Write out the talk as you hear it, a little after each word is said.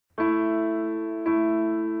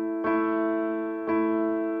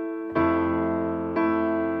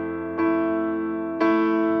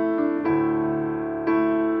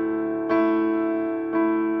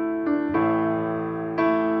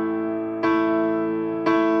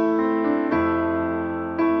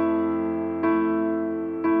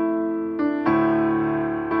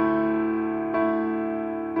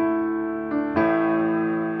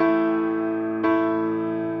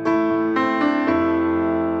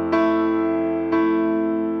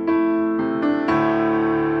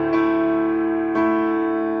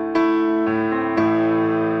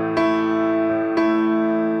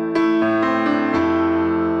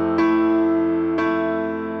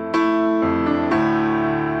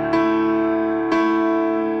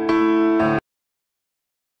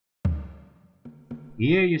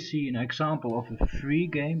Here you see an example of a free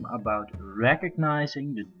game about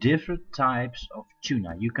recognizing the different types of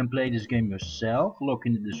tuna. You can play this game yourself. Look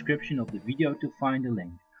in the description of the video to find the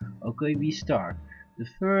link. Okay, we start. The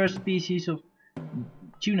first species of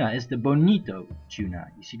tuna is the Bonito tuna.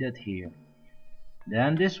 You see that here.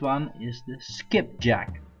 Then this one is the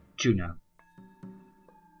Skipjack Tuna.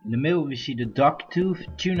 In the middle we see the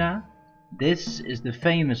dog-toothed tuna. This is the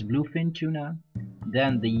famous Bluefin Tuna.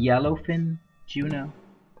 Then the Yellowfin Tuna.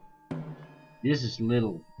 This is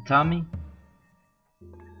little Tommy.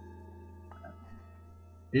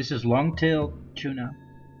 This is Longtail Tuna.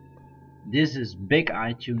 This is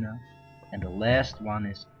Bigeye Tuna. And the last one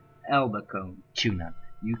is Albacore Tuna.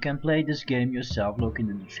 You can play this game yourself. Look in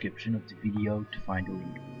the description of the video to find the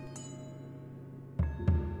link.